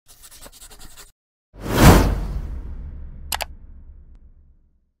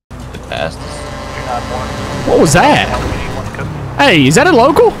fast. What was that? Hey, is that a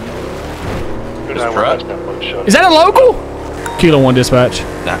local? Is that a local? Kilo 1 dispatch.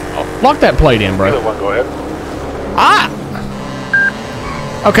 No. Lock that plate in, bro. Kilo 1, go ahead.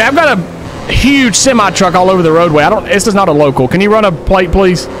 Okay, I've got a huge semi-truck all over the roadway. This is not a local. Can you run a plate,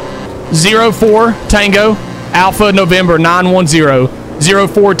 please? 04 Tango Alpha November 910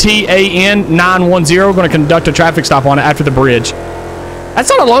 04 TAN 910. We're going to conduct a traffic stop on it after the bridge. That's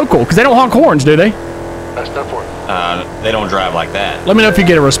not a local because they don't honk horns, do they? That's not for it. They don't drive like that. Let me know if you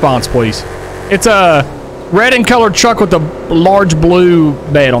get a response, please. It's a red and colored truck with a large blue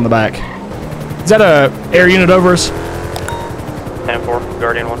bed on the back. Is that a air unit over us? 10-4,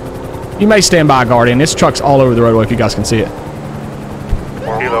 Guardian 1. You may stand by, Guardian. This truck's all over the roadway if you guys can see it.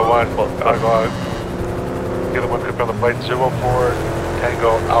 Kilo 1, Kilo 1, confirm the plate 04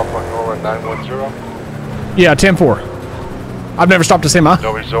 Tango Alpha Nora 910. Yeah, 10-4. I've never stopped a semi.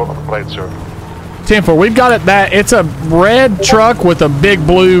 No result on the plate, sir. 10-4. We've got it that it's a red truck with a big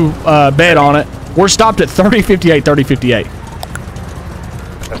blue bed on it. We're stopped at 3058, 3058.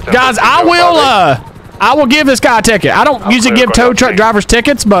 Guys, I will give this guy a ticket. I don't usually give tow truck drivers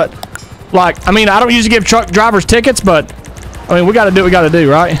tickets, but like, I mean, I don't usually give truck drivers tickets, but I mean, we got to do what we got to do,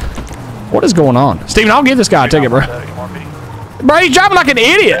 right? What is going on? Steven, I'll give this guy a ticket, bro. Bro, he's driving like an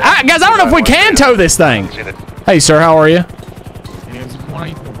idiot. Guys, I don't know if we can tow this thing. Hey, sir, how are you?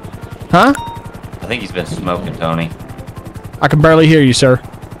 Huh? I think he's been smoking, Tony. I can barely hear you, sir.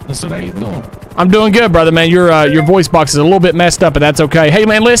 I'm doing good, brother, man. Your voice box is a little bit messed up, but that's okay. Hey,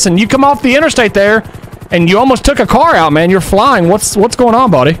 man, listen, you come off the interstate there, and you almost took a car out, man. You're flying. What's going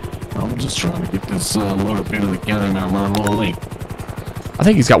on, buddy? I'm just trying to get this load up into the county, and I'm running a little late. I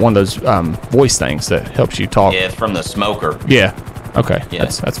think he's got one of those voice things that helps you talk. Yeah, it's from the smoker. Yeah. Okay. Yeah.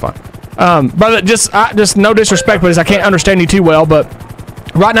 That's fine. Brother, just no disrespect, but I can't understand you too well, but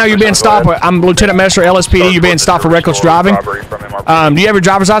right now you're being stopped. I'm Lieutenant Messer, LSPD. You're being stopped for reckless driving. Do you have your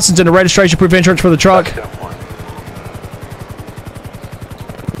driver's license and a registration proof insurance for the truck?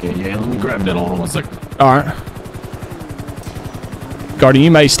 Yeah, let me grab that on 1 second. All right. Guardian,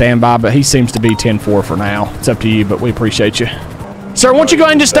 you may stand by, but he seems to be 10-4 for now. It's up to you, but we appreciate you. Sir, why don't you go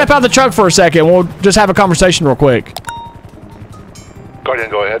ahead and just step out of the truck for a second? We'll just have a conversation real quick.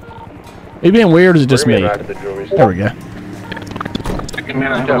 Guardian, go ahead. Are you being weird or is it just me? There we go.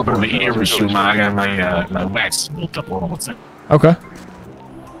 Man, I have a little bit of an ear issue. I got my wax built up on 1 second. Okay.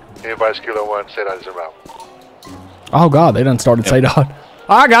 Advise Kilo 1, say that is out. Oh, God, they done started say dot.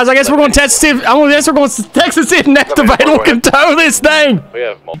 All right, guys, I guess we're going to test to see if, I guess we're going to text to see if Next Available can tow this thing.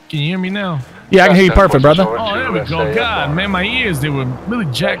 Can you hear me now? Yeah, I can hear you perfect, brother. Oh, there we go. God, man, my ears, they were really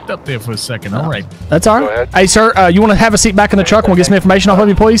jacked up there for a second. All right. That's all right. Hey, sir, you want to have a seat back in the truck and we'll get some information off of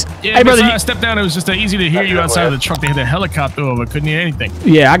you, please? Yeah, hey, brother. I stepped down. It was just easy to hear you outside of the truck. They had a helicopter over. Couldn't hear anything.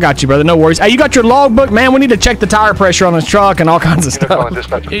 Yeah, I got you, brother. No worries. Hey, you got your logbook, man? We need to check the tire pressure on this truck and all kinds of stuff.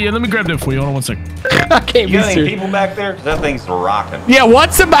 Yeah, let me grab that for you. Hold on 1 second. I can't You got any people back there? Because that thing's rocking. Yeah,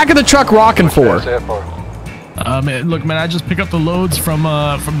 what's the back of the truck rocking for? Man, look, man, I just pick up the loads from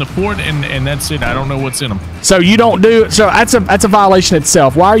the port, and that's it. I don't know what's in them. So you don't do so that's a violation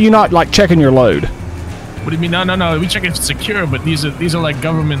itself. Why are you not like checking your load? What do you mean? No. We check if it's secure, but these are like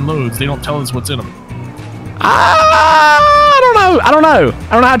government loads. They don't tell us what's in them. I don't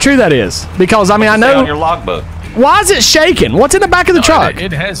know how true that is because I mean I know on your logbook. Why is it shaking? What's in the back of the truck?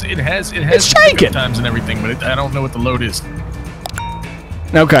 It has it's shaking times and everything, but I don't know what the load is.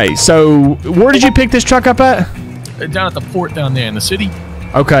 Okay, so where did you pick this truck up at? Down at the port down there in the city.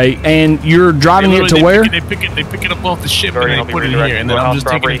 Okay, and you're driving it to where? They pick it up off the ship and they put it in here, and then I'm just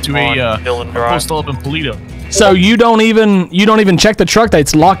taking it to a postal up in Polito. So you don't even check the truck. That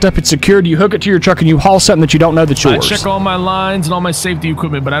it's locked up, it's secured. You hook it to your truck and you haul something that you don't know that's yours. I check all my lines and all my safety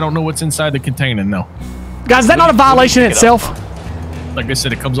equipment, but I don't know what's inside the container. No. Guys, is that not a violation in itself? Like I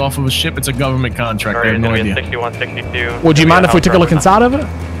said, it comes off of a ship. It's a government contract. I have no idea. 61, 62. Would you mind if we took a look inside of it?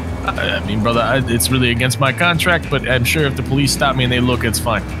 I mean, brother, it's really against my contract, but I'm sure if the police stop me and they look, it's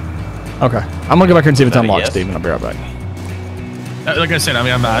fine. Okay. I'm going to go back here and see if it's unlocked, Steven. I'll be right back. Like I said, I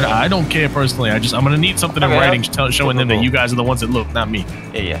mean, I don't care personally. I'm going to need something in writing showing them that you guys are the ones that look, not me.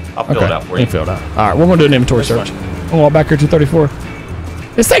 Yeah. I'll fill it out for you. Fill it out. All right. We're going to do an inventory search. We'll walk back here to 34.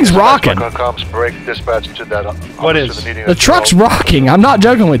 This thing's rocking. What is? The truck's rocking. I'm not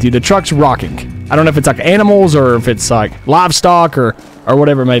joking with you. The truck's rocking. I don't know if it's like animals or if it's like livestock or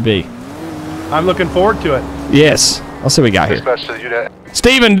whatever it may be. I'm looking forward to it. Yes. Let's see what we got here.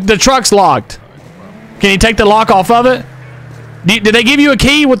 Steven, the truck's locked. Can you take the lock off of it? Did they give you a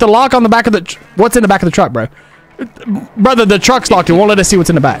key with the lock on the back of the... What's in the back of the truck, bro? Brother, the truck's locked. It won't let us see what's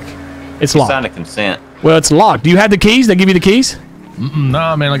in the back. It's locked. Sign a consent. Well, it's locked. Do you have the keys? They give you the keys?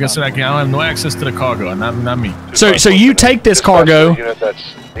 Nah, man. Like I said, I don't have no access to the cargo. Not me. So you take this cargo.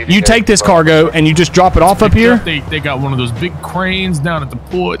 You take this cargo and you just drop it off up here? They got one of those big cranes down at the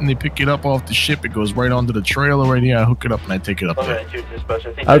port and they pick it up off the ship. It goes right onto the trailer right here. I hook it up and I take it up there.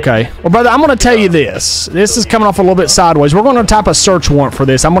 Okay. Well, brother, I'm going to tell you this. This is coming off a little bit sideways. We're going to type a search warrant for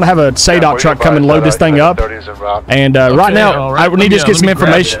this. I'm going to have a SADOT truck come and load this thing up. And right now, I need to just get some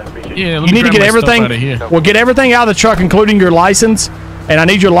information. Yeah, you need to get everything. Well, get everything out of the truck, including your license. And I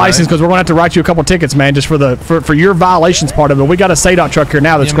need your license because we're going to have to write you a couple tickets, man, just for your violations part of it. We got a SADOT truck here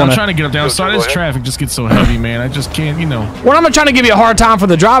now that's going to... I'm trying to get up down. Sorry, this traffic just gets so heavy, man. I just can't, you know. Well, I'm not trying to give you a hard time for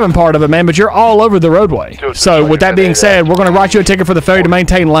the driving part of it, man, but you're all over the roadway. So with that being said, we're going to write you a ticket for the failure to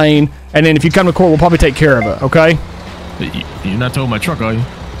maintain lane, and then if you come to court, we'll probably take care of it, okay? You're not towing my truck, are you?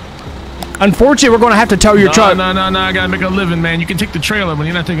 Unfortunately, we're going to have to tow your truck. No, I got to make a living, man. You can take the trailer, but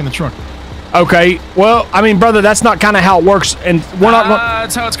you're not taking the truck. Okay, well, I mean, brother, that's not kind of how it works, and we're not...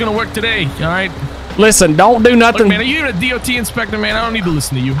 That's how it's going to work today, all right? Listen, don't do nothing... Look, man, are you a DOT inspector, man? I don't need to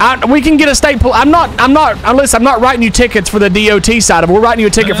listen to you. We can get a state... I'm not writing you tickets for the DOT side of it. We're writing you a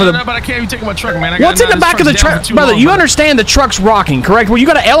ticket for the... No, but I can't even take my truck, man. What's in the back of the truck? Brother, you understand the truck's rocking, correct? Well, you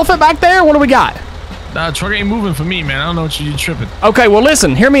got an elephant back there? What do we got? Nah, truck ain't moving for me, man. I don't know what you're tripping. Okay, well,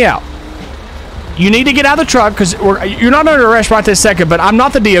 listen, hear me out. You need to get out of the truck because you're not under arrest right this second, but I'm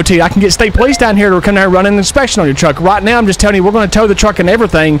not the DOT. I can get state police down here to come down and run an inspection on your truck. Right now, I'm just telling you, we're going to tow the truck and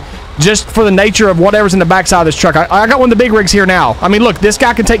everything just for the nature of whatever's in the backside of this truck. I got one of the big rigs here now. I mean, look, this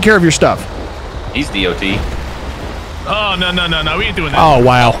guy can take care of your stuff. He's DOT. Oh, no. We ain't doing that. Oh,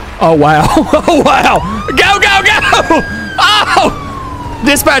 wow. Oh, wow. Oh, wow. Go. Oh!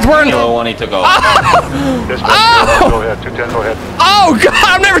 Dispatch, we're in... He took off. Go ahead. 210, go ahead. Oh, God,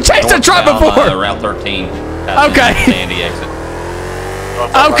 I've never chased a truck before. Route 13. Okay. Sandy exit.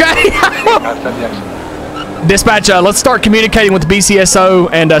 Okay. Dispatch, let's start communicating with the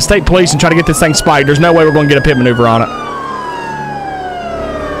BCSO and state police and try to get this thing spiked. There's no way we're going to get a pit maneuver on it.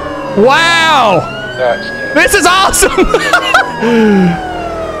 Wow! This is awesome!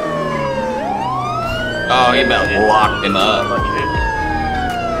 Oh, he about locked him up.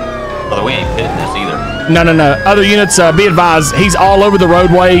 Although we ain't pitting this either. No. Other units, be advised, he's all over the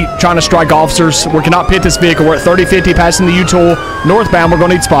roadway trying to strike officers. We cannot pit this vehicle. We're at 3050 passing the U-Tool. Northbound, we're going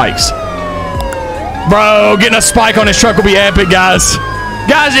to need spikes. Bro, getting a spike on his truck will be epic, guys.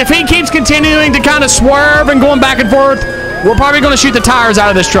 Guys, if he keeps continuing to kind of swerve and going back and forth, we're probably going to shoot the tires out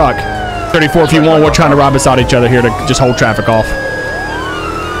of this truck. 34 if you want. We're trying to ride beside each other here to just hold traffic off.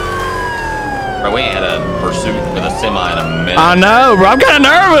 Bro, we ain't had a pursuit with a semi in a minute. I know, bro. I'm kind of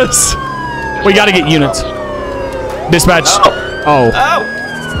nervous. We got to get units. Dispatch. Oh.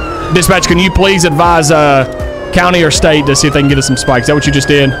 Dispatch, can you please advise county or state to see if they can get us some spikes? Is that what you just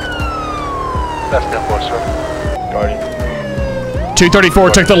did? That's 10-4, sir. Guardian. 234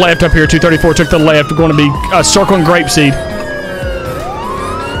 took the left up here. 234 took the left. We're going to be circling Grapeseed.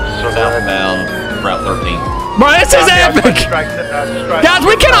 Southbound, Route 13. Bro, this is epic! Guys,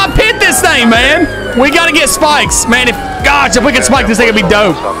 we cannot pit this thing, man! We gotta get spikes. Man, if we can spike this thing, it'd be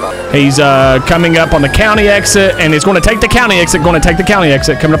dope. He's coming up on the county exit, and he's going to take the county exit,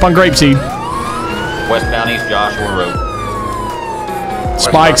 coming up on Grapeseed. Westbound East Joshua Road.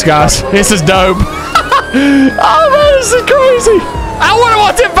 Spikes, guys. This is dope. Oh, man, this is crazy. I wonder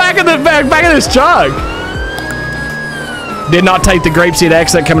what's in back of this truck. Did not take the Grapeseed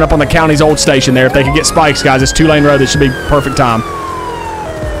exit coming up on the county's old station there. If they could get spikes, guys, it's 2-lane road. This should be perfect time.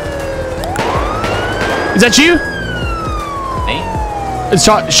 Is that you? Me? It's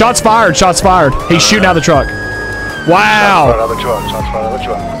shots fired. He's shooting out of the truck. Wow.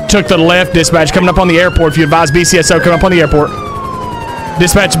 Took the left, dispatch. Coming up on the airport. If you advise BCSO, coming up on the airport.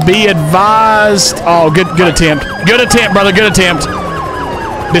 Dispatch, be advised. Oh, good attempt. Good attempt, brother. Good attempt.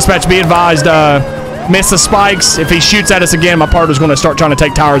 Dispatch, be advised. Miss the spikes. If he shoots at us again, my partner's going to start trying to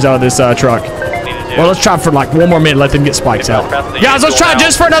take tires out of this truck. Well, let's try for like one more minute. Let them get spikes out. Guys, let's try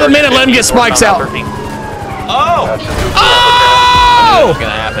just for another minute. Let them get spikes out. Oh! Oh! What's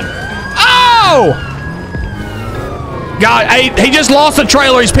going to happen? Oh! God, he just lost the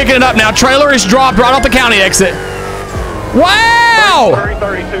trailer. He's picking it up now. Trailer is dropped right off the county exit. Wow!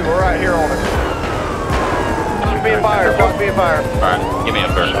 3032, we're right here on it. Being fired. All right, give me a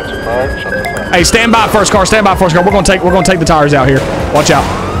first. Hey, stand by, first car. Stand by, first car. We're gonna take the tires out here. Watch out.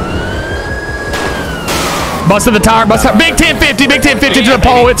 Busted the tire. Big 1050. Big 1050 to the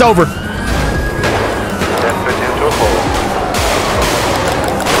pole. It's over. 1050 to a pole.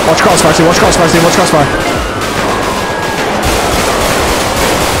 Watch crossfire. Watch crossfire. Watch crossfire.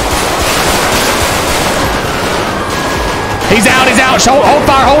 He's out.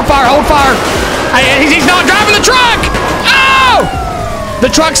 Hold fire. Hey, he's not driving the truck. Oh! The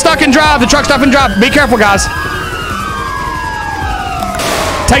truck's stuck in drive. The truck's stuck in drive. Be careful, guys.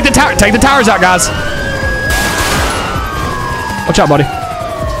 Take the tires out, guys. Watch out, buddy.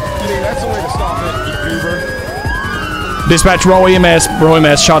 That's the way to stop it, Uber. Dispatch, roll EMS. Roll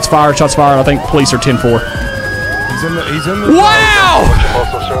EMS. Shots fired. Shots fired. I think police are 10-4. He's in the. Wow!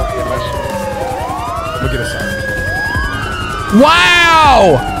 Also, sir, EMS. Look at his side.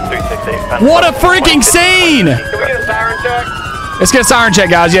 Wow! 368. What a freaking scene! Can we get a siren check? Let's get a siren check,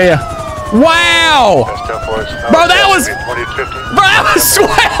 guys. Yeah, yeah. Wow! That's 10 for us. Bro, that was... 2050. Bro, that was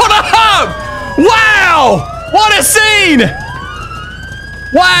swelled up! Wow! What a scene!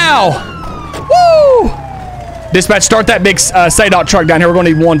 Wow! Woo! Dispatch, start that big SADOT truck down here. We're going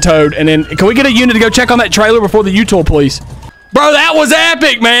to need one towed. And then, can we get a unit to go check on that trailer before the U-Tool, please? Bro, that was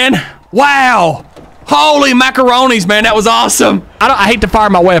epic, man. Wow. Holy macaronis, man. That was awesome. I hate to fire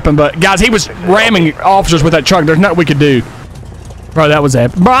my weapon, but guys, he was ramming officers with that truck. There's nothing we could do. Bro, that was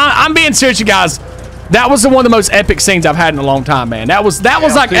epic. Bro, I'm being serious, you guys. That was one of the most epic scenes I've had in a long time, man. That was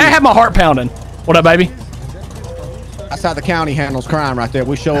like, that had my heart pounding. What up, baby? That's how the county handles crime right there.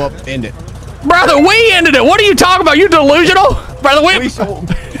 We show up, end it. Brother, we ended it. What are you talking about? You delusional? Brother, we show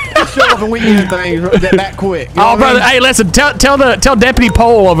up and we end things that quick. You know oh, brother, hey, listen, tell Deputy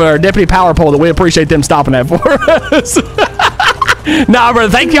Pole over there, Deputy Power Pole, that we appreciate them stopping that for us. Nah, brother,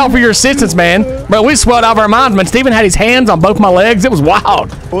 thank y'all for your assistance, man. Bro, we swelled out of our minds, man. Steven had his hands on both my legs. It was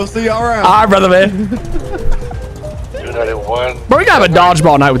wild. We'll see y'all around. All right, brother, man. 291. Bro, we gotta have a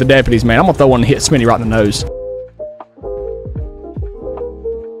dodgeball night with the deputies, man. I'm gonna throw one and hit Smitty right in the nose.